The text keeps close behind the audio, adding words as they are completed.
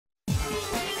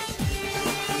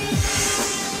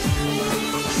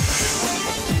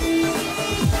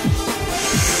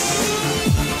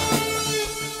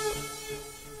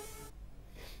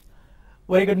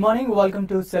Very good morning. Welcome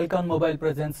to Cellcon Mobile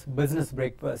Presents Business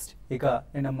Breakfast. ఇక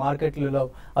నిన్న మార్కెట్లలో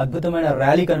అద్భుతమైన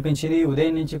ర్యాలీ కనిపించింది.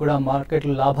 ఉదయం నుంచి కూడా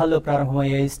మార్కెట్లు లాభాల్లో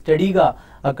ప్రారంభమయ్యాయి. స్టడీగా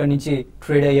అక్కడి నుంచి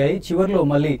ట్రేడ్ అయ్యాయి. చివర్లో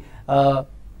మళ్ళీ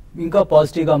ఇంకా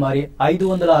పాజిటివ్ గా మారి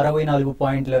 564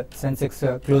 పాయింట్ల సెన్సెక్స్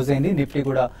క్లోజ్ అయింది. నిఫ్టీ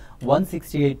కూడా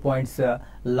 168 పాయింట్స్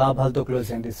లాభాలతో క్లోజ్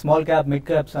అయింది. స్మాల్ క్యాప్ మిడ్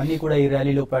క్యాప్స్ అన్ని కూడా ఈ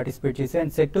ర్యాలీలో పార్టిసిపేట్ చేశాయి.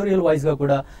 అండ్ సెక్టోరియల్ వైజ్ గా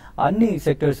కూడా అన్ని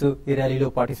సెక్టర్స్ ఈ ర్యాలీలో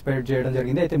పార్టిసిపేట్ చేయడం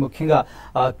జరిగింది. అయితే ముఖ్యంగా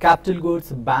క్యాపిటల్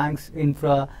గూడ్స్, బ్యాంక్స్,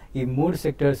 ఇన్ఫ్రా ఈ మూడు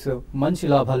సెక్టర్స్ మంచి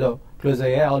లాభాల్లో క్లోజ్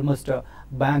అయ్యాయి. ఆల్మోస్ట్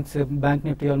బ్యాంక్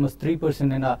నిఫ్టీ ఆల్మోస్ట్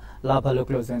 3% అయిన లాభాల్లో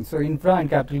క్లోజ్ అయింది. So infra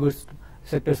and capital goods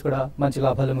sectors కూడా మంచి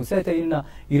లాభాలు ముగిసాయి. అయితే ఇన్న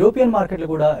యూరోపియన్ మార్కెట్లు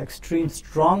కూడా ఎక్స్ట్రీమ్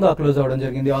స్ట్రాంగ్ గా క్లోజ్ అవడం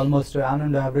జరిగింది. Almost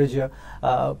on average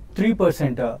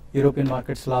 3% European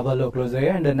markets లాభాల్లో క్లోజ్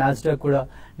అయ్యాయి. అండ్ నాస్డాక్ కూడా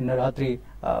నిన్న రాత్రి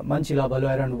మంచి లాభాలు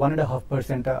అరౌండ్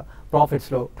 1.5%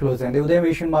 ప్రాఫిట్స్ లో క్లోజ్ అయింది. ఉదయం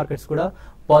ఏషియన్ మార్కెట్స్ కూడా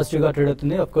పాజిటివ్ గా ట్రేడ్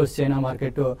అవుతుంది. అఫ్ కోర్స్ చైనా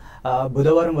మార్కెట్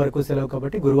బుధవారం వరకు సెలవు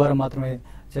కాబట్టి గురువారం మాత్రమే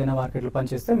చైనా మార్కెట్లు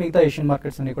పనిచేస్తే మిగతా ఏషియన్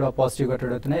మార్కెట్స్ అన్ని కూడా పాజిటివ్ గా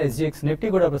ట్రేడ్ అవుతున్నాయి. ఎస్జిఎక్స్ నిఫ్టీ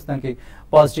కూడా ప్రస్తుతానికి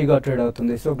పాజిటివ్ గా ట్రేడ్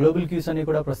అవుతుంది. సో గ్లోబల్ క్యూస్ అన్ని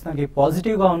కూడా ప్రస్తుతానికి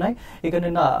పాజిటివ్ గా ఉన్నాయి. ఇక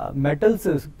నిన్న metals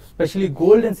specially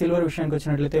gold and silver విషయానికి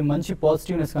వచ్చినట్లయితే మంచి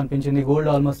పాజిటివ్నెస్ కనిపించింది.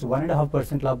 గోల్డ్ ఆల్మోస్ట్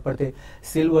 1.5% లాభపడితే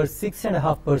సిల్వర్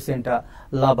 6.5%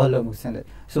 లాభాల్లో ముగిసింది.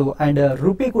 సో అండ్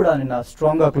రూపీ కూడా నిన్న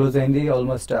స్ట్రాంగ్ గా క్లోజ్ అయింది.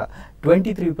 ఆల్మోస్ట్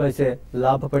 23 పైసే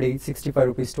లాభపడి 65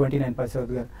 రూపీస్ 29 పైసే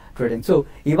ట్రేడింగ్. సో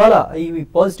ఇవాళ ఈ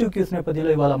పాజిటివ్ క్యూస్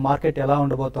నేపథ్యంలో ఇవాళ మార్కెట్ ఎలా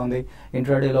ఉండబోతోంది,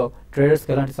 ఇంట్రాడేలో ట్రేడర్స్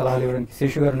కి ఎలాంటి సలహాలు ఇవ్వడానికి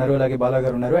శేషు గారు ఉన్నారు, అలాగే బాలా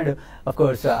గారు ఉన్నారు. And of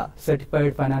course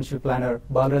certified financial planner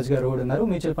Balraj గారు కూడా ఉన్నారు.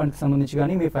 మ్యూచువల్ ఫండ్ కి సంబంధించి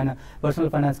కానీ మీ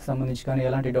పర్సనల్ ఫైనాన్స్ కి సంబంధించి కానీ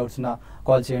ఎలాంటి డౌట్స్ ఉన్నా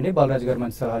కాల్ చేయండి. బాలరాజ్ గారు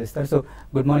మంచి సలహాలు ఇస్తారు. So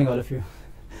good morning all of you.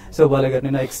 So Bala గారు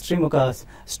నిన్న ఎక్స్ట్రీమ్ ఒక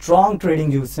స్ట్రాంగ్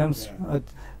ట్రేడింగ్ చూసాం.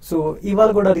 సో ఇవాళ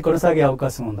కూడా అది కొనసాగే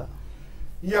అవకాశం ఉందా?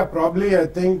 Yeah, probably I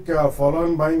think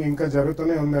follow-on buying ఇంకా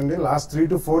జరుగుతూనే ఉందండి. లాస్ట్ 3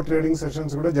 to 4 ట్రేడింగ్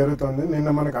సెషన్స్ కూడా జరుగుతుంది. నిన్న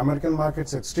మనకి American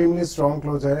markets extremely strong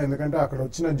close అయ్యాయి. ఎందుకంటే అక్కడ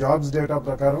వచ్చిన జాబ్స్ డేటా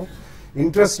ప్రకారం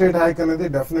ఇంట్రెస్ట్ రేట్ హైక్ అనేది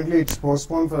definitely it's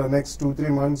postpone for next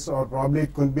 2-3 months are probably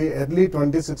it could be early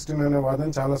 2016 అనే వాదన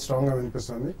చాలా స్ట్రాంగ్ గా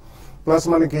వినిపిస్తుంది. ప్లస్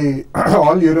మనకి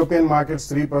all European markets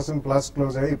 3% plus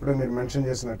close అయ్యాయి ఇప్పుడు మీరు మెన్షన్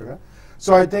చేసినట్టుగా.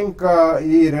 సో ఐ థింక్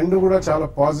ఈ రెండు కూడా చాలా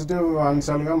పాజిటివ్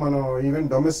అంశాలుగా మనం ఈవెన్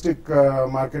డొమెస్టిక్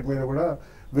మార్కెట్ మీద కూడా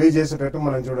వే చేసేటట్టు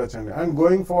మనం చూడొచ్చండి. అండ్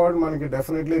గోయింగ్ ఫార్వర్డ్ మనకి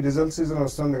డెఫినెట్లీ రిజల్ట్ సీజన్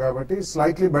వస్తుంది కాబట్టి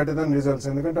స్లైట్లీ బెటర్ దెన్ రిజల్ట్స్.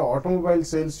 ఎందుకంటే ఆటోమొబైల్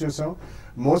సేల్స్ చూసాం,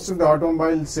 most of the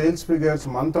automobile sales figures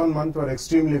month on month were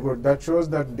extremely good. That shows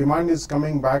that demand is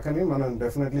coming back అని మనం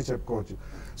definitely చెప్పుకోవచ్చు.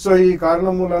 So ఈ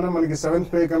కారణం మూలాన మనకి 7th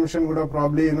పే కమిషన్ కూడా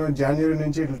ప్రాబ్లీ జనవరి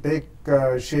నుంచి ఇట్ టేక్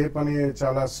షేప్ అని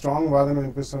చాలా స్ట్రాంగ్ వాదన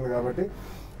వినిపిస్తుంది కాబట్టి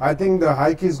I think the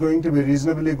hike is going to be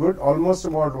reasonably good. Almost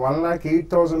about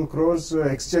 1,08,000 crores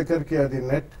exchequer ki adi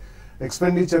net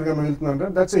expenditure ga miltunante.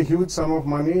 That's a huge sum of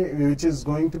money which is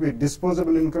going to be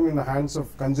disposable income in the hands of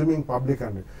consuming public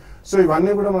andi. So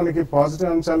ivanni kuda manaki positive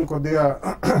anశాలు కొద్దిగా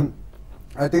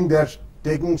I think they are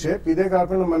taking shape. ఇదే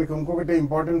కాకుండా మనకి ఇంకొకటి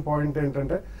important point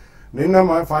ఏంటంటే నిన్న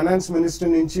మా finance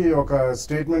minister నుంచి ఒక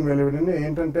స్టేట్మెంట్ వెలువడింది.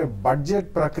 ఏంటంటే బడ్జెట్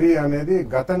ప్రక్రియ అనేది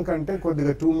గతం కంటే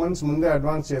కొద్దిగా 2 months ముందే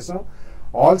అడ్వాన్స్ చేసాం.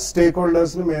 ఆల్ స్టేక్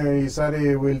హోల్డర్స్ ని మేము ఈసారి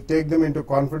will take them in to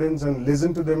confidence and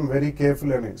listen to them very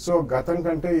careful అని. సో గతం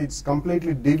కంటే ఇట్స్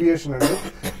కంప్లీట్లీ డీవియేషన్ అండి.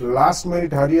 లాస్ట్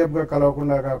మినిట్ హరీ అప్ గా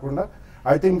కలవకుండా కాకుండా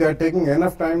I think they are taking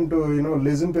enough time to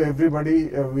listen to everybody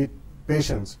with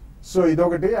patience. So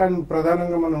ఇదొకటి. And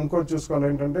ప్రధానంగా మనం ఇంకోటి చూసుకోవాలి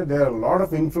ఏంటంటే they are lot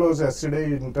of inflows yesterday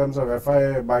in terms of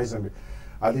FII buys అండి.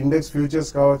 అది ఇండెక్స్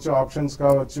ఫ్యూచర్స్ కావచ్చు, ఆప్షన్స్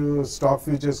కావచ్చు, స్టాక్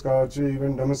ఫ్యూచర్స్ కావచ్చు,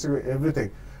 ఈవెన్ డొమెస్టిక్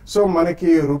ఎవ్రీథింగ్. సో మనకి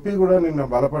రూపీ కూడా నిన్న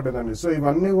బలపడ్డదండి. సో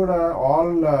ఇవన్నీ కూడా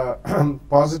ఆల్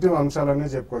పాజిటివ్ అంశాలనే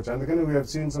చెప్పుకోవచ్చు. అందుకని we have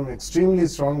seen some extremely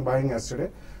strong buying yesterday.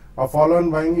 ఆ ఫాలో ఆన్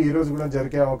బయింగ్ ఈ రోజు కూడా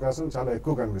జరిగే అవకాశం చాలా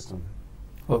ఎక్కువ కనిపిస్తుంది.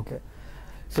 ఓకే.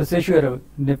 సో శేషు గారు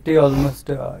నిఫ్టీ ఆల్మోస్ట్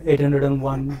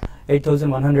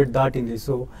 8,100 దాటింది.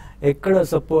 సో ఎక్కడ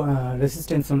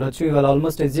రెసిస్టెన్స్ ఉండొచ్చు? ఇవాళ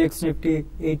ఆల్మోస్ట్ ఎస్జిఎక్స్ నిఫ్టీ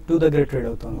 82 దగ్గర ట్రేడ్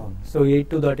అవుతుంది. సో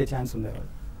 82 దాటే ఛాన్స్ ఉంది.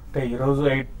 అంటే ఈ రోజు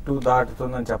 82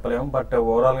 దాటుతుందని చెప్పలేము. బట్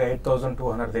ఓవరాల్ గా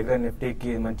 8,200 దగ్గర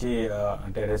నిఫ్టీకి మంచి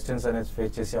అంటే రెసిస్టెన్స్ అనేది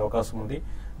ఫేస్ చేసే అవకాశం ఉంది.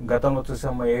 గతంలో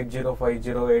చూసాము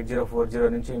 8050, 8040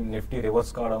 నుంచి నిఫ్టీ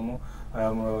రివర్స్ కావడము,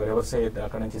 రివర్స్ అయితే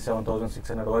అక్కడ నుంచి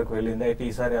 7,600 వరకు వెళ్ళింది. అయితే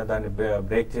ఈసారి దాన్ని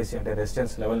బ్రేక్ చేసి అంటే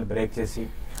రెసిస్టెన్స్ లెవెల్ బ్రేక్ చేసి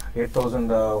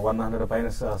 8,100 పైన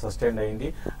సస్టైన్ అయింది.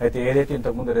 అయితే ఏదైతే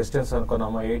ఇంతకుముందు రెసిస్టెన్స్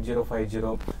అనుకున్నామో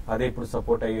 8050 అదే ఇప్పుడు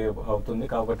సపోర్ట్ అవుతుంది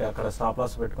కాబట్టి అక్కడ స్టాప్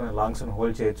లాస్ పెట్టుకుని లాంగ్స్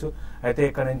హోల్డ్ చేయొచ్చు. అయితే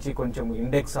ఇక్కడ నుంచి కొంచెం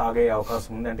ఇండెక్స్ ఆగే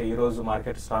అవకాశం ఉంది. అంటే ఈ రోజు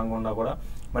మార్కెట్ స్ట్రాంగ్ ఉన్నా కూడా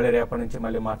మళ్ళీ రేపటి నుంచి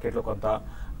మళ్ళీ మార్కెట్ లో కొంత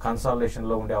కన్సాలిడేషన్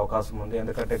లో ఉండే అవకాశం ఉంది.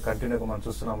 ఎందుకంటే కంటిన్యూగా మనం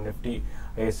చూస్తున్నాం నిఫ్టీ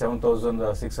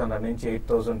 7,600 నుంచి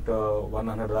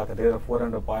 8,100 దాకా దగ్గర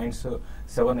 400 పాయింట్స్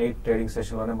 7-8 ట్రేడింగ్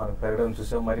సెషన్ లోనే మనం పెరగడం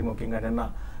చూసాం. మరి ముఖ్యంగా నిన్న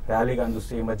ర్యాలీ కానీ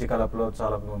చూస్తే ఈ మధ్య కాలంలో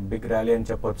చాలా బిగ్ ర్యాలీ అని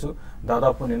చెప్పొచ్చు.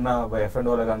 దాదాపు నిన్న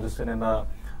F&O లో కానీ చూస్తే నిన్న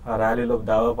ర్యాలీలో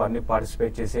దాదాపు అన్ని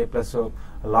పార్టిసిపేట్ చేసి ప్లస్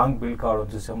లాంగ్ బిల్డ్ కావడం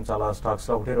చూసాం. చాలా స్టాక్స్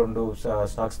లో 1-2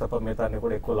 స్టాక్స్ తప్ప మిగతా అన్ని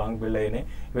కూడా ఎక్కువ లాంగ్ బిల్డ్ అయినాయి.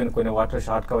 ఈవెన్ కొన్ని వాటర్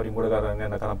షార్ట్ కవరింగ్ కూడా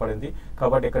నిన్న కనపడింది.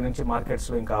 కాబట్టి ఇక్కడ నుంచి మార్కెట్స్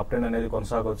లో ఇంకా అప్ ట్రెండ్ అనేది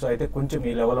కొనసాగవచ్చు. అయితే కొంచెం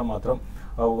ఈ లెవెల్ మాత్రం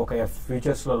ఒక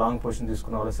ఫ్యూచర్స్ లో లాంగ్ పొజిషన్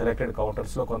తీసుకున్న వాళ్ళు సెలెక్టెడ్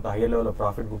కౌంటర్స్ లో కొంత హై లెవెల్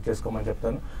ప్రాఫిట్ బుక్ చేసుకోమని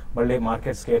చెప్తాను. మళ్ళీ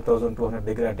మార్కెట్స్ 8,200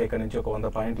 దగ్గర అంటే ఇక్కడ నుంచి ఒక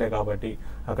 100 పాయింట్లే కాబట్టి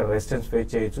అక్కడ రెసిస్టెన్స్ ఫేస్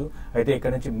చేయొచ్చు. అయితే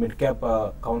ఇక్కడ నుంచి మిడ్ క్యాప్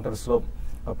కౌంటర్స్ లో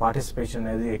పార్టిసిపేషన్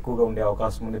అనేది ఎక్కువగా ఉండే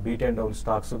అవకాశం ఉంది. Beat and down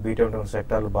stocks, beat and down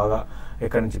సెక్టార్లు బాగా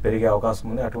ఇక్కడ నుంచి పెరిగే అవకాశం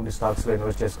ఉంది. అటువంటి స్టాక్స్ లో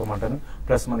ఇన్వెస్ట్ చేసుకోమంటాను.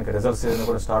 ప్లస్ మనకి రిజల్ట్ సీజన్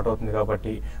కూడా స్టార్ట్ అవుతుంది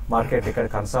కాబట్టి మార్కెట్ ఇక్కడ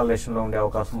కన్సాలిడేషన్ లో ఉండే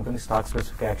అవకాశం ఉంటుంది. స్టాక్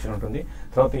స్పెసిఫిక్ యాక్షన్ ఉంటుంది.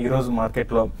 తర్వాత ఈ రోజు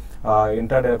మార్కెట్ లో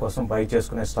ఇంట్రాడే కోసం బై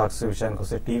చేసుకునే స్టాక్స్ విషయానికి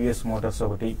వస్తే టీవీఎస్ మోటార్స్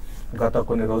ఒకటి గత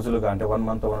కొన్ని రోజులుగా అంటే 1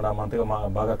 మంత్ 1.5 మంత్ గా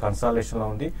బాగా కన్సాలిడేషన్ లో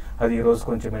ఉంది. అది ఈ రోజు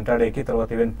కొంచెం ఇంట్రాడేకి తర్వాత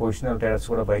ఈవెన్ పొజిషనల్ ట్రేడర్స్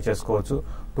కూడా బై చేసుకోవచ్చు.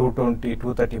 220,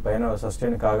 230 పైన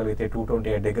సస్టైన్ కాగలిగితే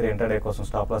 228 దగ్గర ఇంట్రాడే కోసం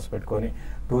స్టాప్ లాస్ పెట్టుకొని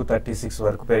 236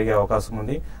 వరకు పెరిగే అవకాశం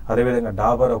ఉంది. అదేవిధంగా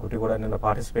డాబర్ ఒకటి కూడా నిన్న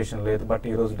పార్టిసిపేషన్ లేదు, బట్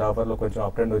ఈ రోజు డాబర్ లో కొంచెం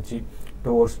అప్ ట్రెండ్ వచ్చి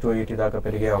 280 దాకా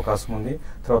పెరిగే అవకాశం ఉంది.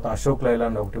 తర్వాత అశోక్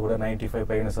లైలాండ్ ఒకటి కూడా 95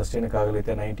 పైన సస్టైన్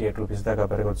కాగలిగితే 98 రూపీస్ దాకా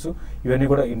పెరగవచ్చు. ఇవన్నీ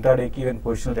కూడా ఇంట్రాడేకి ఈవెన్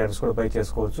పొజిషనల్ ట్రేడర్స్ కూడా బై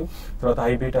చేసుకోవచ్చు. తర్వాత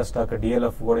హైబీటా స్టాక్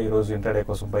DLF కూడా ఈ రోజు ఇంట్రాడే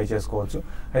కోసం బై చేసుకోవచ్చు.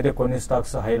 అయితే కొన్ని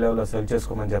స్టాక్స్ హై లెవెల్ లో సెల్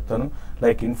చేసుకోమని చెప్తాను.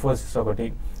 లైక్ ఇన్ఫోసిస్ ఒకటి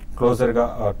క్లోజర్ గా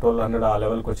 1200 ఆ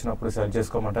లెవెల్ కి వచ్చినప్పుడు సెల్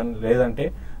చేసుకోమంటాను. లేదంటే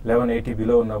 1180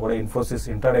 బిలో ఉన్నా కూడా ఇన్ఫోసిస్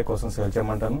ఇంట్రాడే కోసం cell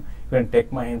చేయమంటాను. Even tech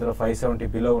Mahindra 570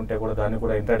 below ఉంటే కూడా దాన్ని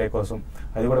కూడా ఇంట్రాడే కోసం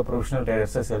అది కూడా ప్రొఫెషనల్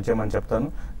ట్రేడర్స్ సెల్ చేయమని చెప్తాను.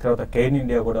 తర్వాత కెయిన్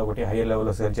ఇండియా కూడా ఒకటి హై లెవెల్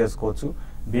లో సెల్ చేసుకోవచ్చు.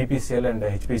 BPCL అండ్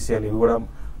HPCL ఇవి కూడా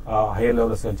హై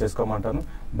లెవెల్ లో సెల్ చేసుకోమంటాను.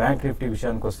 బ్యాంక్ నిఫ్టీ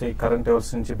విషయానికి వస్తే కరెంట్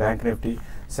లెవెల్స్ నుంచి బ్యాంక్ నిఫ్టీ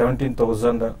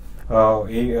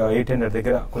 17,800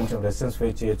 దగ్గర కొంచెం రెసిస్టెన్స్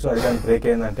ఫేస్ చేయొచ్చు. అది కానీ బ్రేక్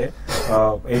అయిందంటే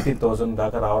 18,000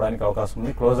 దాకా రావడానికి అవకాశం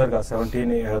ఉంది. క్లోజర్ గా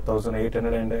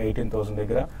 17,800 అండ్ 18,000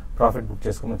 దగ్గర ప్రాఫిట్ బుక్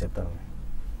చేసుకోమని చెప్తాను.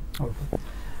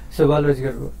 సో బాలరాజు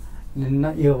గారు, నిన్న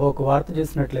ఒక వార్త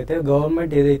చూసినట్లయితే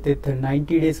గవర్నమెంట్ ఏదైతే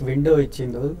 90 days విండో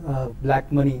ఇచ్చిందో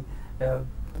బ్లాక్ మనీ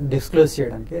డిస్క్లోజ్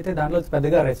చేయడానికి, అయితే దాంట్లో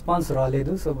పెద్దగా రెస్పాన్స్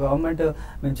రాలేదు. సో గవర్నమెంట్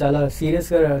మేము చాలా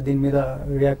సీరియస్గా దీని మీద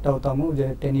రియాక్ట్ అవుతాము,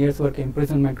 10 years వరకు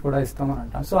ఇంప్రిజన్మెంట్ కూడా ఇస్తామని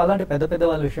అంటాం. సో అలాంటి పెద్ద పెద్ద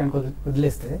వాళ్ళ విషయానికి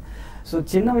వదిలేస్తే, సో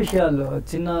చిన్న విషయాల్లో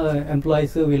చిన్న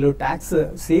ఎంప్లాయీస్ వీళ్ళు ట్యాక్స్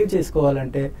సేవ్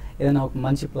చేసుకోవాలంటే ఏదైనా ఒక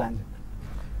మంచి ప్లాన్?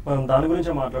 మనం దాని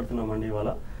గురించి మాట్లాడుతున్నామండి ఇవాళ.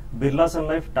 Birla sun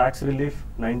life tax relief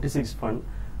 96 fund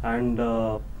and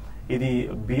ఇది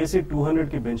BSE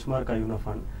 200కి బెంచ్ మార్క్ అయి ఉన్న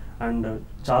ఫండ్ అండ్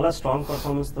చాలా స్ట్రాంగ్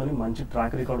పర్ఫార్మెన్స్ తోని మంచి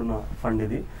ట్రాక్ రికార్డ్ ఉన్న ఫండ్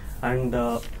ఇది. అండ్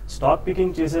స్టాక్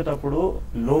పికింగ్ చేసేటప్పుడు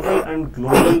లోకల్ అండ్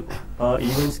గ్లోబల్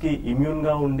ఈవెంట్స్ కి ఇమ్యూన్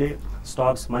గా ఉండే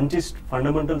స్టాక్స్, మంచి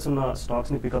ఫండమెంటల్స్ ఉన్న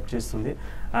స్టాక్స్ ని పికప్ చేస్తుంది.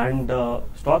 అండ్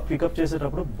స్టాక్ పికప్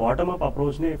చేసేటప్పుడు బాటమ్ అప్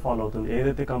అప్రోచ్ ని ఫాలో అవుతుంది.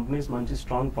 ఏదైతే కంపెనీస్ మంచి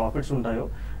స్ట్రాంగ్ ప్రాఫిట్స్ ఉంటాయో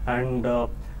and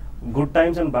good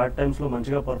times and bad times లో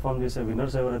మంచిగా పర్ఫామ్ చేసే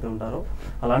విన్నర్స్ ఎవరైతే ఉంటారో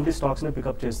అలాంటి స్టాక్స్ ని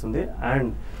పికప్ చేస్తుంది.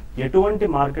 అండ్ ఎటువంటి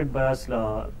market bias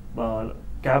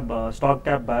stock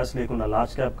cap bias లేకుండా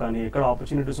లార్జ్ క్యాప్ కానీ ఎక్కడ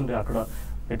ఆపర్చునిటీస్ ఉంటే అక్కడ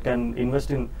it can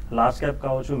invest in large cap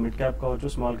కావచ్చు, మిడ్ క్యాప్ కావచ్చు,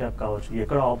 స్మాల్ క్యాప్ కావచ్చు.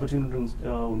 ఎక్కడ ఆపర్చునిటీస్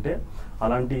ఉంటే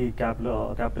అలాంటి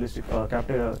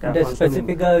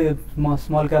స్పెసిఫిక్ గా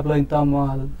స్మాల్ క్యాప్ లో ఇంత,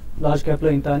 లార్జ్ క్యాప్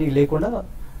లో ఇంత అని లేకుండా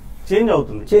చేంజ్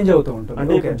అవుతూ ఉంటుంది.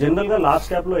 అంటే జనరల్ గా లార్జ్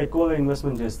క్యాప్ లో ఎక్కువగా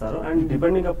ఇన్వెస్ట్మెంట్ చేస్తారు. And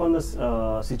depending upon the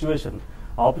situation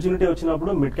opportunity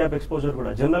వచ్చినప్పుడు మిడ్ క్యాప్ ఎక్స్పోజర్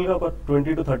కూడా జనరల్ గా ఒక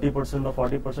 20 to 30%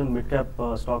 40% మిడ్ క్యాప్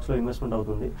స్టాక్స్ లో ఇన్వెస్ట్మెంట్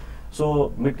అవుతుంది. సో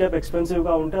మిడ్ క్యాప్ ఎక్స్పెన్సివ్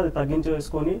గా ఉంటే అది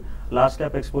తగ్గించేసుకొని లార్జ్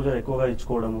క్యాప్ ఎక్స్పోజర్ ఎక్కువగా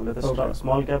ఇచ్చుకోవడం, లేదా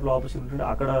స్మాల్ క్యాప్ లో ఆపర్చునిటీ ఉంటే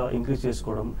అక్కడ ఇంక్రీజ్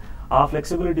చేసుకోవడం, ఆ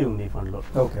ఫ్లెక్సిబిలిటీ ఉంది ఈ ఫండ్ లో.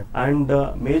 అండ్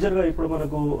మేజర్ గా ఇప్పుడు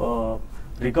మనకు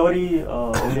రికవరీ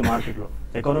ఉంది మార్కెట్ లో,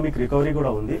 ఎకనామిక్ రికవరీ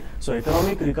కూడా ఉంది. సో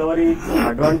ఎకనామిక్ రికవరీ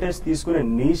అడ్వాంటేజ్ తీసుకునే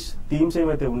నీష్ థీమ్స్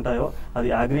ఏమైతే ఉంటాయో అది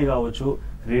అగ్రి కావచ్చు,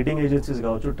 రేటింగ్ ఏజెన్సీస్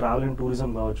కావచ్చు, ట్రావెల్ అండ్ టూరిజం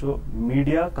కావచ్చు,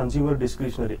 మీడియా, కన్స్యూమర్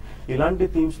డిస్క్రిషనరీ, ఇలాంటి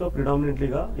థీమ్స్ లో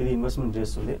ప్రిడామినెంట్లీగా ఇది ఇన్వెస్ట్మెంట్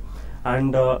చేస్తుంది.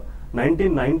 అండ్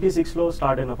 1996 లో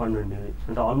స్టార్ట్ అయిన ఫండ్ అండి ఇది.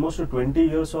 అంటే almost 20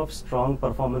 years of strong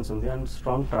performance ఉంది అండ్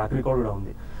స్ట్రాంగ్ ట్రాక్ రికార్డ్ కూడా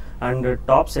ఉంది. అండ్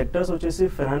టాప్ సెక్టర్స్ వచ్చేసి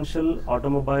financial,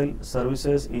 automobile,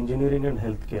 services, engineering and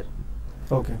health care.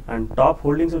 And top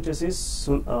holdings వచ్చేసి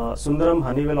సుందరం,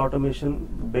 Honeywell automation,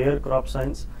 Bayer crop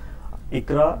science,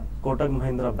 Iqra, Kotak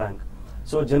Mahindra bank.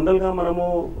 So general గా మనము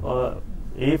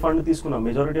ఏ ఫండ్ తీసుకున్నా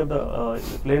majority of the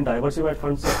plane diversified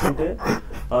funds తీసుకుంటే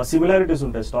similarities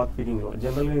ఉంటాయి stock picking లో.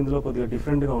 General గా ఇందులో కొద్దిగా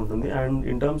డిఫరెంట్ గా ఉంటుంది. And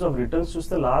in terms of returns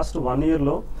చూస్తే లాస్ట్ 1 year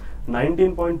లో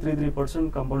 19.33%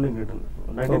 కంపౌండింగ్ రిటర్న్,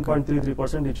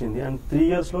 19.33% ఇచ్చింది. అండ్ 3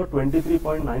 years లో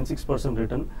 23.96%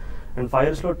 రిటర్న్, అండ్ 5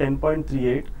 years లో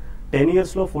 10.38, 10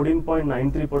 years లో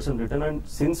 14.93% రిటర్న్. అండ్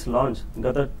సిన్స్ లాంచ్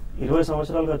గత 20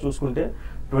 సంవత్సరాలుగా చూసుకుంటే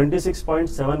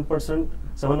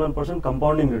 26.71%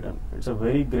 compounding return. It's a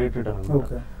very great return.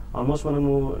 Almost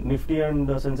మనము నిఫ్టీ అండ్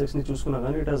సెన్సెక్స్ ని చూసుకున్నా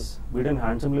కానీ it has beaten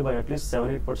హ్యాండ్సమ్లీ by at least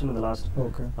 7-8% in the last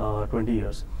 20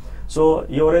 years. So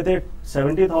ఎవరైతే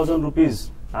 70,000 రూపీస్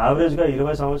యావరేజ్ గా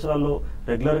 20 సంవత్సరాల్లో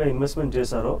రెగ్యులర్ గా ఇన్వెస్ట్మెంట్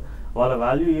చేశారో వాళ్ళ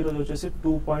వాల్యూ ఈ రోజు వచ్చేసి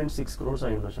 2.6 crores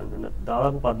అయి ఉండొచ్చు. అంటే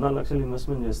దాదాపు 14 లక్షలు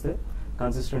ఇన్వెస్ట్మెంట్ చేస్తే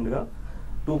కన్సిస్టెంట్ గా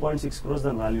 2.6 crores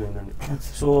దాని వాల్యూ అయిందండి.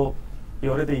 సో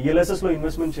ఎవరైతే ఈఎల్ఎస్ఎస్ లో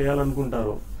ఇన్వెస్ట్మెంట్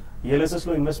చేయాలనుకుంటారో, ఈఎల్ఎస్ఎస్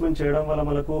లో ఇన్వెస్ట్మెంట్ చేయడం వల్ల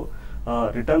మనకు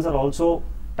returns are also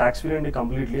tax free అండి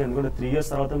కంప్లీట్లీ. ఎందుకంటే 3 years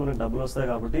తర్వాత మనకు డబ్బులు వస్తాయి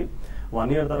కాబట్టి 1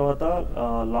 year తర్వాత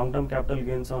long term capital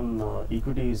gains on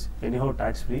equities anyhow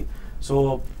tax free. So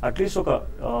at least ఒక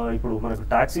ఇప్పుడు మనకు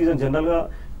ట్యాక్స్ సీజన్ జనరల్ గా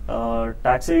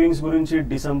ట్యాక్స్ సేవింగ్స్ గురించి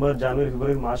డిసెంబర్, జనవరి,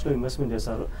 ఫిబ్రవరి, మార్చ్ లో ఇన్వెస్ట్మెంట్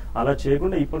చేస్తారు. అలా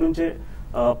చేయకుండా ఇప్పటి నుంచే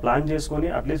ప్లాన్ చేసుకుని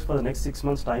at least for the next 6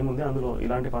 months time ఉంది, అందులో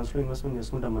ఇలాంటి ఫండ్స్ లో ఇన్వెస్ట్మెంట్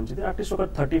చేసుకుంటే మంచిది. అట్లీస్ట్ ఒక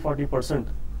 30-40%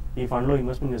 ఈ ఫండ్ లో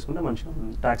ఇన్వెస్ట్మెంట్ చేసుకుంటే మంచిగా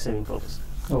tax saving purpose.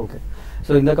 Okay.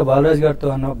 So ఇందాక బాలరాజ్ గారితో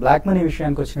అన్న బ్లాక్ మనీ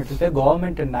విషయానికి వచ్చినట్లయితే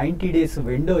గవర్నమెంట్ 90 days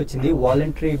విండో ఇచ్చింది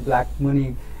వాలంటరీ బ్లాక్ మనీ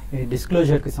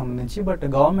డిస్క్లోజర్ కి సంబంధించి. బట్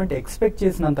గవర్నమెంట్ ఎక్స్పెక్ట్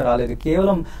చేసినంత రాలేదు.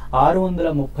 కేవలం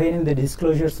 638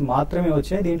 డిస్క్లోజర్స్ మాత్రమే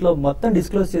వచ్చాయి. దీంట్లో మొత్తం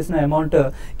డిస్క్లోజ్ చేసిన అమౌంట్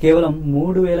కేవలం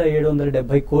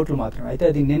 3,770 కోట్లు మాత్రమే. అయితే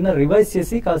అది నిన్న రివైజ్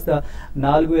చేసి కాస్త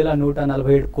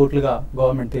 4,147 కోట్లుగా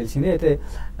గవర్నమెంట్ తెలిసింది. అయితే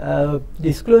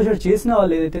డిస్క్లోజర్ చేసిన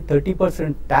వాళ్ళు ఏదైతే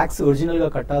 30% ట్యాక్స్ ఒరిజినల్ గా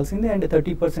కట్టాల్సింది అండ్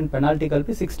 30% పెనాల్టీ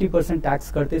కలిపి 60% ట్యాక్స్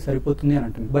కడితే సరిపోతుంది అని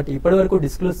అంటుంది. బట్ ఇప్పటి వరకు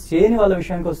డిస్క్లోజ్ చేయని వాళ్ళ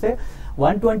విషయానికి వస్తే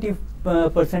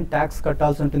 120% ట్యాక్స్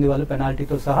కట్టాల్సి ఉంటుంది వాళ్ళు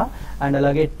పెనాల్టీతో సహా. అండ్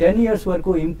అలాగే 10 years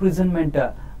వరకు ఇంప్రిజన్మెంట్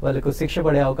వాళ్ళకు శిక్ష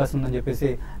పడే అవకాశం ఉందని చెప్పేసి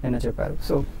నిన్న చెప్పారు.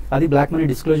 సో అది బ్లాక్ మనీ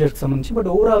డిస్క్లోజర్స్ కి సంబంధించి. బట్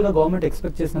ఓవరాల్ గా గవర్నమెంట్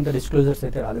ఎక్స్పెక్ట్ చేసినంత డిస్క్లోజర్స్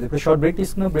అయితే రాలేదు. ఇప్పుడు షార్ట్ బ్రేక్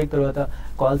తీసుకున్నాం. బ్రేక్ తర్వాత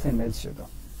కాల్స్ అండ్ మెయిల్స్ చూద్దాం.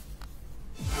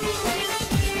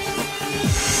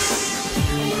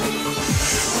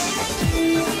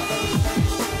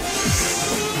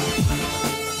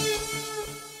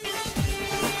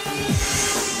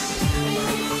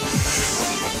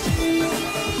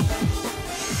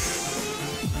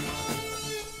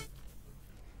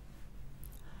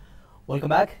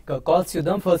 Welcome back. కాల్స్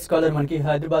చూద్దాం. ఫస్ట్ కాలర్ మనకి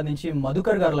హైదరాబాద్ నుంచి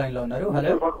మధుకర్ గారు లైన్ లో ఉన్నారు.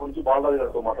 హలో,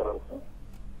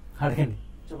 అడగండి.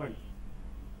 చెప్పండి.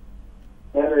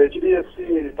 నేను హెచ్డిఎఫ్సి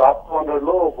టాప్ 100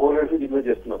 లో 4 years ఇన్వెస్ట్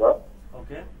చేస్తున్నా సార్.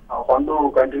 ఆ ఫండ్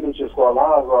కంటిన్యూ చేసుకోవాలా,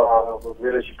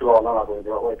 వేరే షిఫ్ట్ కావాలా, నాకు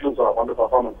ఎట్లా సార్ ఫండ్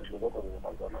పర్ఫార్మెన్స్ ఎట్లా?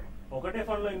 ఒకటే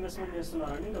ఫండ్ లో ఇన్వెస్ట్మెంట్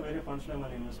చేస్తున్నారండి, ఇంకా వేరే ఫండ్స్ లో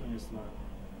ఏమైనా ఇన్వెస్ట్మెంట్ చేస్తున్నారు?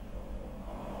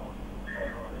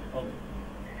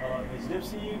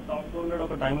 హెచ్డిఎఫ్సి టాప్ 200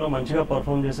 ఒక టైంలో మంచిగా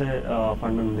పర్ఫార్మ్ చేసే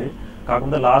ఫండ్ ఉంది.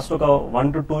 కాకపోతే లాస్ట్ ఒక 1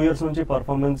 to 2 years నుంచి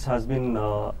పర్ఫార్మెన్స్ హ్యాస్ బీన్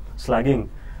స్లాగింగ్.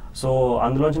 సో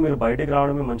అందులోంచి మీరు బయటికి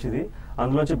రావడమే మంచిది.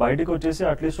 అందులోంచి బయటికి వచ్చేసి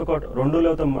అట్లీస్ట్ ఒక 2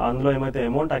 లేకపోతే అందులో ఏమైతే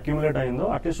అమౌంట్ అక్యుములేట్ అయిందో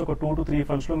అట్లీస్ట్ ఒక 2 to 3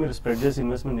 ఫండ్స్ లో మీరు స్ప్రెడ్ చేసి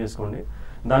ఇన్వెస్ట్మెంట్ చేసుకోండి.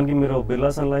 దానికి మీరు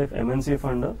Birla sun life MNC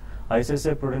fund,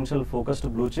 ICICI Prudential focused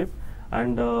blue chip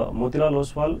and Motilal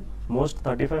Oswal most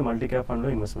 35 multi cap fund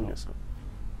లో ఇన్వెస్ట్మెంట్ చేసుకోండి.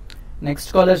 నెక్స్ట్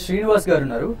కాలర్ శ్రీనివాస్ గారు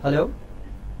ఉన్నారు. Hello,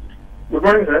 good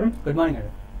morning sir. Good morning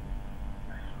అండి.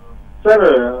 సార్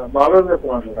బాలరాజ్ గారు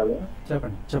మాట్లాడాలి.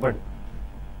 చెప్పండి. చెప్పండి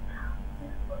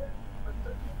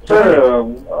సార్,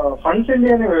 ఫండ్స్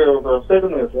ఇండియా అనే ఒక వెబ్సైట్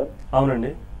ఉంది కదా సార్?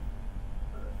 అవునండి.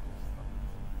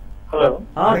 హలో,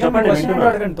 చెప్పండి.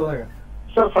 అడగండి త్వరగా.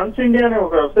 సార్ ఫండ్స్ ఇండియా అనే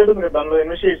ఒక వెబ్సైట్ ఉంది కదా, దానిలో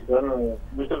ఇన్వెస్ట్ చేయొచ్చు సార్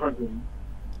మ్యూచువల్ ఫండ్స్?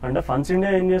 అంటే ఫండ్స్ ఇండియా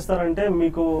ఏం చేస్తారంటే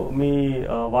మీకు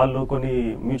వాళ్ళు కొన్ని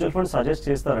మ్యూచువల్ ఫండ్స్ సజెస్ట్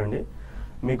చేస్తారండి.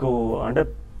 మీకు అంటే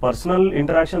పర్సనల్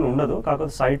ఇంటరాక్షన్ ఉండదు.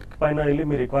 కాకపోతే సైట్ పైన వెళ్ళి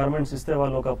మీ రిక్వైర్మెంట్స్ ఇస్తే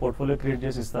వాళ్ళు ఒక పోర్ట్ఫోలియో క్రియేట్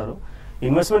చేసి ఇస్తారు.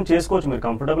 ఇన్వెస్ట్మెంట్ చేసుకోవచ్చు, మీరు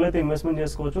కంఫర్టబుల్ అయితే ఇన్వెస్ట్మెంట్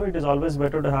చేసుకోవచ్చు. It is always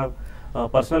better to have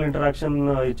personal interaction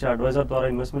ఇచ్చే అడ్వైజర్ ద్వారా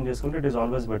ఇన్వెస్ట్మెంట్ చేసుకుంటే ఇట్ ఈస్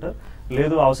ఆల్వేస్ బెటర్.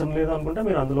 లేదు అవసరం లేదు అనుకుంటే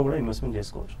మీరు అందులో కూడా ఇన్వెస్ట్మెంట్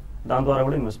చేసుకోవచ్చు, దాని ద్వారా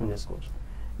కూడా ఇన్వెస్ట్మెంట్ చేసుకోవచ్చు.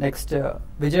 నెక్స్ట్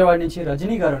విజయవాడ నుంచి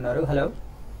రజనీ గారు ఉన్నారు. హలో,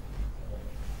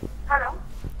 హలో,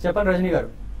 చెప్పండి రజనీ గారు.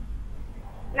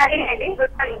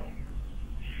 Good morning.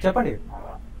 చెప్పండి.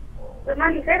 Good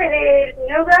morning sir. ఇది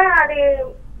న్యూగా అది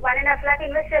 1.5 lakh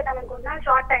ఇన్వెస్ట్ చేద్దాం అనుకుంటున్నాం.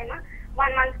 షార్ట్ టైమ్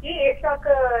 1 month కి ఏ స్టాక్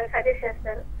సజెస్ట్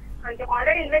చేస్తారు? అంటే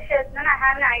ఆల్రెడీ ఇన్వెస్ట్ చేస్తున్నాను. I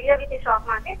have an idea with stock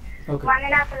market.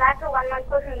 1.5 lakh 1 month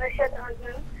కోసం ఇన్వెస్ట్ చేద్దాం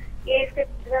అంటున్నాను. ఏ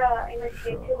స్టెప్స్ ఇన్వెస్ట్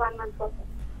చేయొచ్చు 1 month కోసం?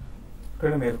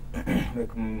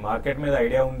 మీకు మార్కెట్ మీద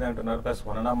ఐడియా ఉంది అంటున్నారు. ప్లస్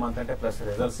 1.5 month అంటే ప్లస్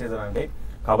రిజల్ట్ సీజన్ అండి.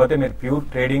 కాకపోతే మీరు ప్యూర్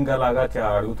ట్రేడింగ్ లాగా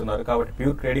అడుగుతున్నారు. కాబట్టి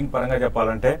ప్యూర్ ట్రేడింగ్ పరంగా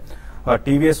చెప్పాలంటే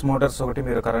టీవీఎస్ మోటార్స్ ఒకటి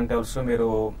మీరు కరెంట్ లెవెల్స్ లో మీరు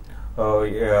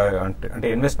అంటే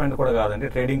ఇన్వెస్ట్మెంట్ కూడా కాదండి,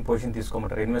 ట్రేడింగ్ పొజిషన్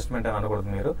తీసుకోమంటారు. ఇన్వెస్ట్మెంట్ అని అనకూడదు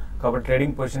మీరు. కాబట్టి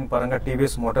ట్రేడింగ్ పొజిషన్ పరంగా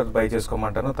టీవీఎస్ మోటార్స్ బై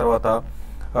చేసుకోమంటాను. తర్వాత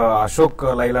అశోక్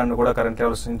లైలాండ్ కూడా కరెంట్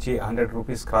లెవెల్స్ నుంచి 100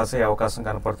 రూపీస్ క్రాస్ అయ్యే అవకాశం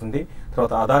కనపడుతుంది.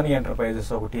 తర్వాత అదాని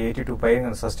ఎంటర్ప్రైజెస్ ఒకటి 82 పై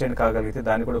సస్టైన్ కాగలిగితే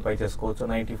దాన్ని కూడా పై చేసుకోవచ్చు,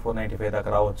 94, 95 దాకా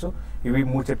రావచ్చు. ఇవి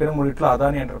చెప్పిన మూడిట్లో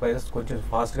అదాని ఎంటర్ప్రైజెస్ కొంచెం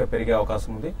ఫాస్ట్ గా పెరిగే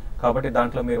అవకాశం ఉంది. కాబట్టి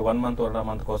దాంట్లో మీరు 1 మంత్ 1.5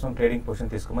 మంత్ కోసం ట్రేడింగ్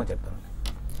పొజిషన్ తీసుకోమని చెప్తాను.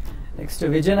 నెక్స్ట్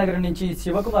విజయనగరం నుంచి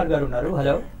శివకుమార్ గారు ఉన్నారు.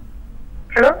 Hello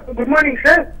hello, good morning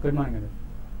sir. Good morning అండి.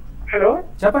 హలో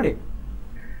చెప్పండి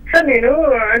సార్. నేను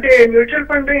అంటే మ్యూచువల్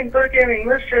ఫండ్ ఇంతవరకు ఏమి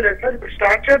ఇన్వెస్ట్ చేయలేదు సార్. ఇప్పుడు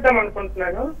స్టార్ట్ చేద్దాం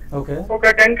అనుకుంటున్నాను. ఒక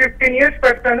 10-15 ఇయర్స్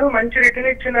పెడతాను. మంచి రిటర్న్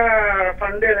ఇచ్చిన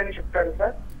ఫండ్ ఏదని చెప్తారు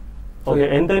సార్. ఓకే,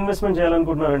 ఎంత ఇన్వెస్ట్మెంట్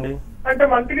చేయాలనుకుంటున్నారండి? అంటే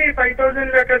మంత్లీ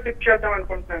 5,000 దాకా టిప్ చేద్దాం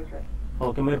అనుకుంటున్నాను సార్.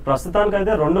 ఓకే, మీరు ప్రస్తుతానికి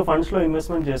అయితే 2 ఫండ్స్ లో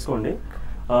ఇన్వెస్ట్మెంట్ చేసుకోండి.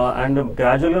 అండ్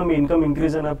గ్రాడ్యువల్ గా మీ ఇన్కమ్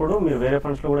ఇంక్రీజ్ అయినప్పుడు మీరు వేరే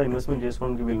ఫండ్స్ లో కూడా ఇన్వెస్ట్మెంట్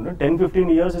చేసుకోవడానికి వీలు. 10-15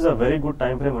 years is a very good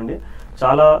time frame అండి.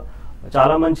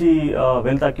 చాలా మంచి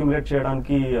వెల్త్ అక్యుములేట్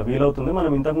చేయడానికి వీలవుతుంది.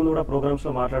 మనం ఇంతకుముందు కూడా ప్రోగ్రామ్స్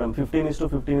లో మాట్లాడాం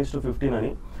 15:15:15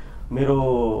 అని. మీరు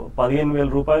 15,000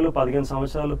 రూపాయలు 15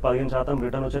 సంవత్సరాలు 15%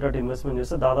 రిటర్న్ వచ్చేటట్టు ఇన్వెస్ట్మెంట్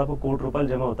చేస్తే దాదాపు ₹1 కోటి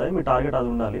జమ అవుతాయి. మీ టార్గెట్ అది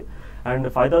ఉండాలి. అండ్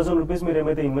 5,000 రూపీస్ మీరు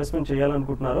ఏమైతే ఇన్వెస్ట్మెంట్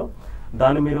చేయాలనుకుంటున్నారో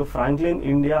దాన్ని మీరు Franklin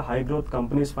India high growth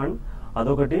companies fund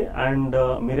అదొకటి, అండ్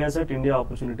మిరాసెట్ ఇండియా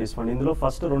ఆపర్చునిటీస్ ఫండ్, ఇందులో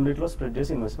ఫస్ట్ రెండిట్లో స్ప్రెడ్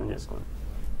చేసి ఇన్వెస్ట్మెంట్ చేసుకోండి.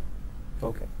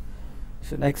 ఓకే,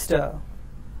 సో నెక్స్ట్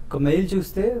ఒక మెయిల్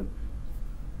చూస్తే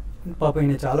పాప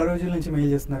ఈయన చాలా రోజుల నుంచి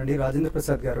మెయిల్ చేస్తున్నారండి. రాజేంద్ర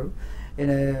ప్రసాద్ గారు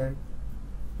ఈయన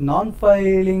non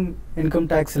filing income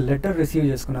tax letter receive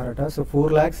చేసుకున్నారట. So 4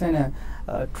 lakhs ఆయన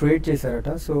ట్రేడ్ చేశారట.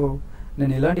 సో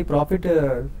నేను ఎలాంటి ప్రాఫిట్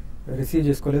రిసీవ్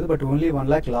చేసుకోలేదు, బట్ ఓన్లీ 1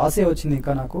 lakh లాసే వచ్చింది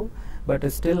ఇంకా నాకు. But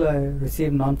still I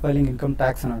receive non filing income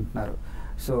tax అని అంటున్నారు.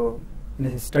 సో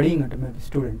స్టడీయింగ్ అంటే మేము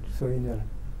స్టూడెంట్, సో ఏం చేయాలి?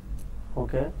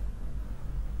 ఓకే,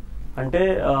 అంటే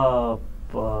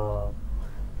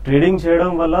ట్రేడింగ్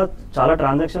చేయడం వల్ల చాలా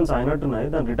ట్రాన్సాక్షన్స్ అయినట్టున్నాయి.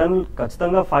 దాని రిటర్న్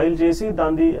ఖచ్చితంగా ఫైల్ చేసి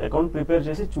దాని అకౌంట్ ప్రిపేర్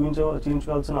చేసి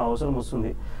చూపించాల్సిన అవసరం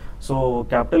వస్తుంది. సో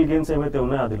క్యాపిటల్ గెయిన్స్ ఏమైతే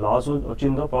ఉన్నాయో, అది లాస్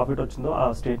వచ్చిందో ప్రాఫిట్ వచ్చిందో ఆ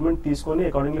స్టేట్మెంట్ తీసుకొని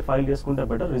అకార్డింగ్లీ ఫైల్ చేసుకుంటే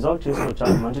బెటర్. రిజాల్వ్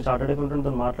చేసుకోవచ్చు. మంచి చార్టెడ్ అకౌంటెంట్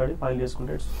తో మాట్లాడి ఫైల్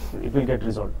చేసుకుంటే it will get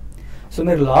resolve. So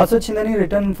మీరు లాస్ వచ్చిందని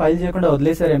రిటర్న్ ఫైల్ చేయకుండా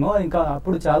వదిలేసారేమో. ఇంకా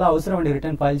అప్పుడు చాలా అవసరం అండి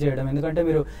రిటర్న్ ఫైల్ చేయడం, ఎందుకంటే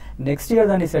మీరు నెక్స్ట్ ఇయర్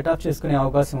దాన్ని సెట్ ఆఫ్ చేసుకునే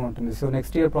అవకాశం ఉంటుంది. సో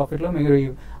నెక్స్ట్ ఇయర్ ప్రాఫిట్లో మీరు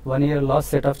 1 year లాస్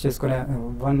సెట్ ఆఫ్ చేసుకునే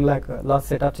 1 lakh లాస్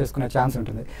సెట్ ఆఫ్ చేసుకునే ఛాన్స్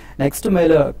ఉంటుంది. నెక్స్ట్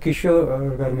మెయిల్ కిషోర్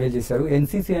గారు మెయిల్ చేశారు.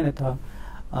 ఎన్సీసీ అనే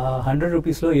 100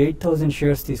 రూపీస్లో 8,000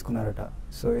 షేర్స్ తీసుకున్నారట.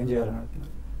 సో ఏం చేయాలని అంటున్నారు?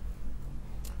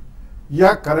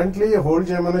 కరెంట్లీ హోల్డ్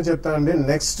చేయమని చెప్తా అండి.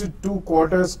 నెక్స్ట్ 2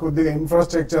 quarters కొద్దిగా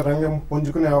ఇన్ఫ్రాస్ట్రక్చర్ రంగం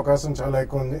పుంజుకునే అవకాశం చాలా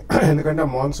ఎక్కువ ఉంది. ఎందుకంటే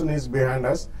monsoon is behind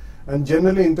us and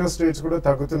generally interest rates కూడా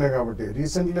తగ్గుతున్నాయి. కాబట్టి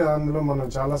రీసెంట్లీ అందులో మనం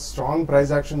చాలా స్ట్రాంగ్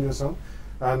ప్రైస్ యాక్షన్ చూసాం.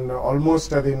 అండ్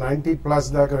ఆల్మోస్ట్ అది 90+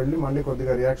 దాకా వెళ్ళి మళ్ళీ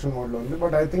కొద్దిగా రియాక్షన్ మోడ్ లో ఉంది.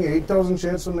 బట్ ఐ థింక్ 8,000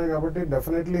 షేర్స్ ఉన్నాయి కాబట్టి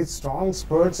డెఫినెట్లీ స్ట్రాంగ్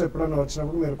స్పర్ట్స్ ఎప్పుడైనా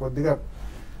వచ్చినప్పుడు మీరు కొద్దిగా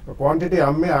క్వాంటిటీ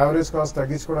అమ్మి యావరేజ్ కాస్ట్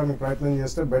తగ్గించుకోవడానికి ప్రయత్నం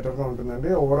చేస్తే బెటర్ గా ఉంటుందండి.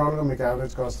 ఓవరాల్ గా మీకు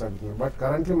యావరేజ్ కాస్ట్ తగ్గుతుంది. బట్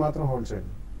కరెంట్లీ మాత్రం హోల్డ్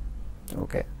చేయండి.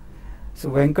 ఓకే, సో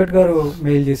వెంకట్ గారు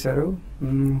మెయిల్ చేశారు.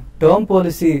 Term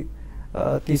policy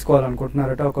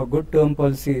తీసుకోవాలనుకుంటున్నారట. ఒక గుడ్ టర్మ్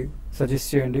పాలసీ సజెస్ట్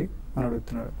చేయండి అని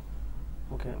అడుగుతున్నారు.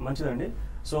 ఓకే, మంచిదండి.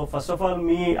 So first of all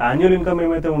me annual income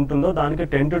ఏమైతే ఉంటుందో దానికి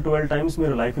 10 to 12 times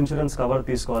మీరు లైఫ్ ఇన్సూరెన్స్ కవర్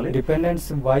తీసుకోవాలి. Dependents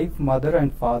wife, mother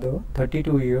and father,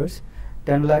 32 years,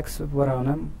 10 lakhs per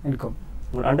annum income.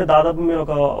 అంటే దాదాపు మీరు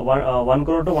ఒక 1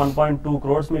 crore to 1.2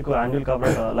 crores మీకు annual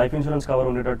cover life insurance cover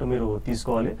ఉండేటట్టు మీరు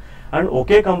తీసుకోవాలి. అండ్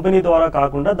ఒకే కంపెనీ ద్వారా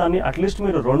కాకుండా దాన్ని అట్లీస్ట్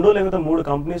మీరు 2 లేదా 3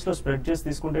 కంపెనీస్ లో స్ప్రెడ్ చేసి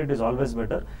తీసుకుంటే ఇట్ ఈస్ ఆల్వేస్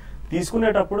బెటర్.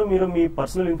 తీసుకునేటప్పుడు మీరు మీ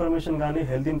పర్సనల్ ఇన్ఫర్మేషన్ కానీ,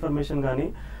 హెల్త్ ఇన్ఫర్మేషన్ కానీ,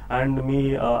 and me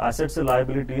assets,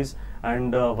 liabilities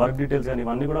and work details కానీ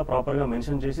ఇవన్నీ కూడా ప్రాపర్ గా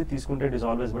మెన్షన్ చేసి తీసుకుంటే ఇట్ ఈస్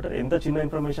ఆల్వేస్ బెటర్. ఎంత చిన్న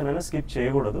ఇన్ఫర్మేషన్ అయినా స్కిప్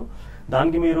చేయకూడదు.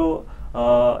 దానికి మీరు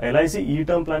LIC ఈ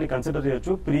టర్మ్ ప్లాన్ ని కన్సిడర్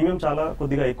చేయొచ్చు. ప్రీమియం చాలా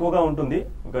కొద్దిగా ఎక్కువగా ఉంటుంది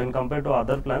in compare to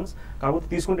other plans, కాకపోతే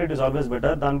తీసుకుంటే ఇట్ ఈస్ ఆల్వేస్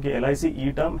బెటర్. దానికి LIC ఈ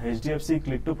term, HDFC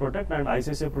click to protect and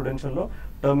ICICI Prudential లో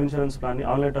టర్మ్ ఇన్సూరెన్స్ ప్లాన్ ని,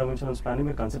 ఆన్లైన్ టర్మ్ ఇన్సూరెన్స్ ప్లాన్ ని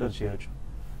మీరు కన్సిడర్ చేయొచ్చు.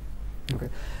 ఓకే,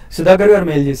 సుధాకర్ గారు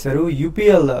మెయిల్ చేశారు.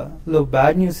 UPL లో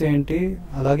బ్యాడ్ న్యూస్ ఏంటి,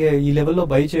 అలాగే ఈ లెవెల్లో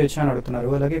బై చేయొచ్చు అని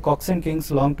అడుగుతున్నారు. అలాగే Cox and Kings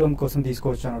long term కోసం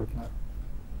తీసుకోవచ్చు అని అడుగుతున్నారు.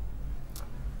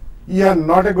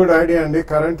 Not a good idea అండి.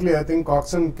 Currently I think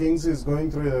Cox and Kings is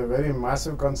going through very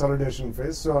massive consolidation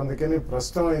phase. So అందుకని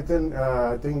ప్రస్తుతం అయితే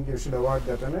I think you should avoid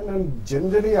that అని. అండ్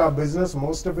జనరలీ ఆ business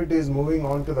most of it is moving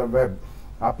on to the web.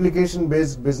 Application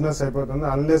based business అయిపోతుంది.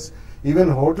 Unless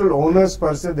even hotel owners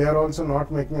per say they are also not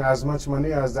making as much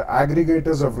money as the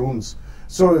aggregators of rooms.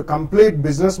 So complete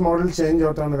business model change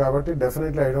అవుతుంది కాబట్టి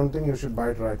definitely I don't think you should buy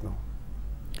it right now.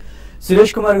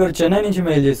 Suresh Kumar గారు చెన్నై నుంచి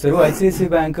mail చేశారు. ICICI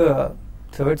bank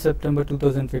 3rd September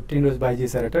 2015 రోజు by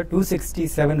చేశారట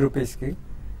 267 రూపీస్కి.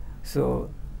 So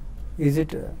is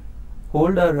it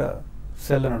hold are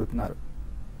cell అని అడుగుతున్నారు.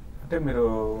 అంటే మీరు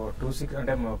 26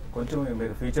 అంటే కొంచెం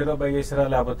మీరు ఫ్యూచర్ లో బై చేసారా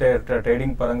లేకపోతే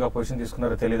ట్రేడింగ్ పరంగా పొజిషన్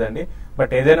తీసుకున్నారో తెలియదండి.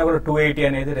 బట్ ఏదైనా కూడా 280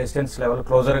 అనేది రెసిస్టెన్స్ లెవెల్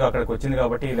క్లోజర్ గా అక్కడికి వచ్చింది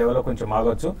కాబట్టి ఈ లెవెల్ లో కొంచెం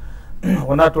ఆగొచ్చు.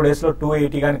 1 or 2 days లో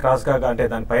 280 కానీ క్రాస్ కాగా అంటే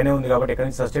దానిపైనే ఉంది కాబట్టి ఇక్కడ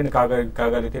నుంచి సస్టైన్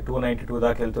కాగలిగితే 292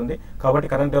 దాకా వెళ్తుంది. కాబట్టి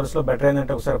కరెంట్ లెవెల్స్ లో బెటర్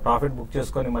ఏంటంటే ఒకసారి ప్రాఫిట్ బుక్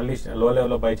చేసుకొని మళ్ళీ లో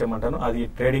లెవెల్ లో బై చేయమంటాను. అది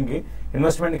ట్రేడింగ్ కి,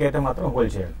 ఇన్వెస్ట్మెంట్ కి అయితే మాత్రం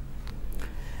హోల్డ్ చేయండి.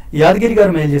 యాదగిరి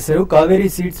గారు మెయిల్ చేశారు, కావేరీ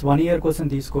సీడ్స్ 1 year కోసం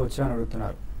తీసుకోవచ్చా అని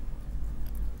అడుగుతున్నారు.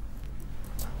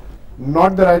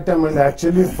 Not the right time, and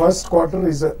actually first quarter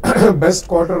is a best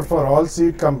quarter for all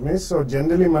seed companies. So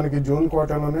generally మనకి జూన్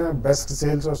క్వార్టర్ లోనే బెస్ట్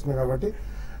సేల్స్ వస్తుంది కాబట్టి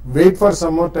wait for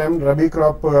some more time. Rabi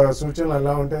crop సూచనలు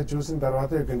ఎలా ఉంటాయో చూసిన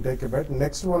తర్వాత you can take a bet.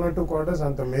 Next 1 or 2 quarters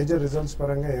అంత మేజర్ రిజల్ట్స్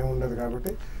పరంగా ఏముండదు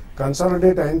కాబట్టి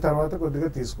కన్సాలిడేట్ అయిన తర్వాత కొద్దిగా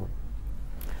తీసుకోండి.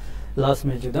 లాస్ట్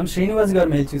మెయిల్ చూద్దాం. శ్రీనివాస్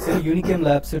గారు మెయిల్ చూసారు, యూనికేమ్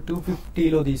ల్యాబ్స్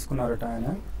 250 తీసుకున్నారట ఆయన.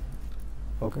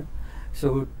 ఓకే, సో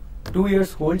 2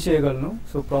 years హోల్డ్ చేయగలను,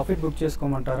 సో ప్రాఫిట్ బుక్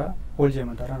చేసుకోమంటారా హోల్డ్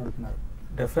చేయమంటారా అని అడుగుతున్నారు.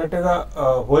 డెఫినెట్ గా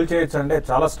హోల్డ్ చేయొచ్చు అంటే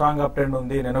చాలా స్ట్రాంగ్ అప్ ట్రెండ్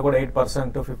ఉంది. నేను కూడా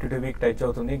 8% 52 వీక్ టచ్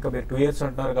అవుతుంది. ఇంకా మీరు 2 years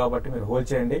అంటున్నారు కాబట్టి మీరు హోల్డ్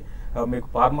చేయండి. మీకు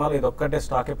ఫార్మాలో ఇది ఒక్కటే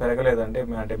స్టాకే పెరగలేదండి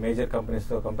అంటే మేజర్ కంపెనీస్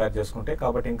తో కంపేర్ చేసుకుంటే.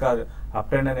 కాబట్టి ఇంకా అప్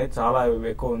ట్రెండ్ అనేది చాలా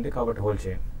ఎక్కువ ఉంది కాబట్టి హోల్డ్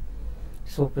చేయండి.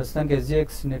 సో ప్రస్తుతానికి SGX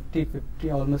Nifty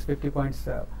almost 50 points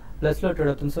plus లో ట్రేడ్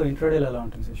అవుతుంది. సో ఇంట్రాడేలో ఎలా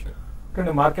ఉంటుంది శిష్యు?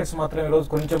 మార్కెట్స్ మాత్రం ఈ రోజు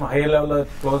కొంచెం హై లెవెల్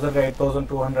క్లోజర్ గా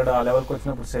 8200 ఆ లెవెల్ కి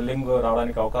వచ్చినప్పుడు సెల్లింగ్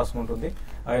రావడానికి అవకాశం ఉంటుంది.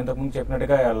 ఇంతకుముందు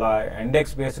చెప్పినట్టుగా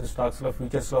ఇండెక్స్ బేస్డ్ స్టాక్స్ లో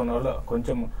ఫ్యూచర్స్ లో ఉన్న వాళ్ళు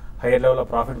కొంచెం హైయర్ లెవెల్ లో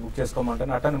ప్రాఫిట్ బుక్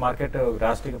చేసుకోమంటారు. అటన్ మార్కెట్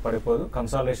డ్రాస్టిక్ పడిపోదు,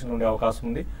 కన్సాలిడేషన్ ఉండే అవకాశం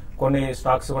ఉంది. కొన్ని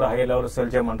స్టాక్స్ కూడా high level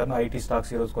cell చేయమంటాను. IT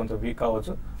stocks ఈ రోజు కొంచెం వీక్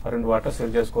కావచ్చు, 2 వాటర్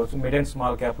సెల్ చేసుకోవచ్చు. మిడ్ అండ్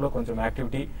స్మాల్ క్యాప్ లో కొంచెం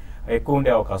యాక్టివిటీ ఎక్కువ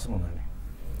ఉండే అవకాశం ఉందండి.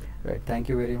 Right, thank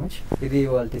you very much. ఇది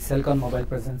వాళ్ళ Celkon mobile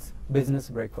presence business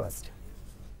breakfast.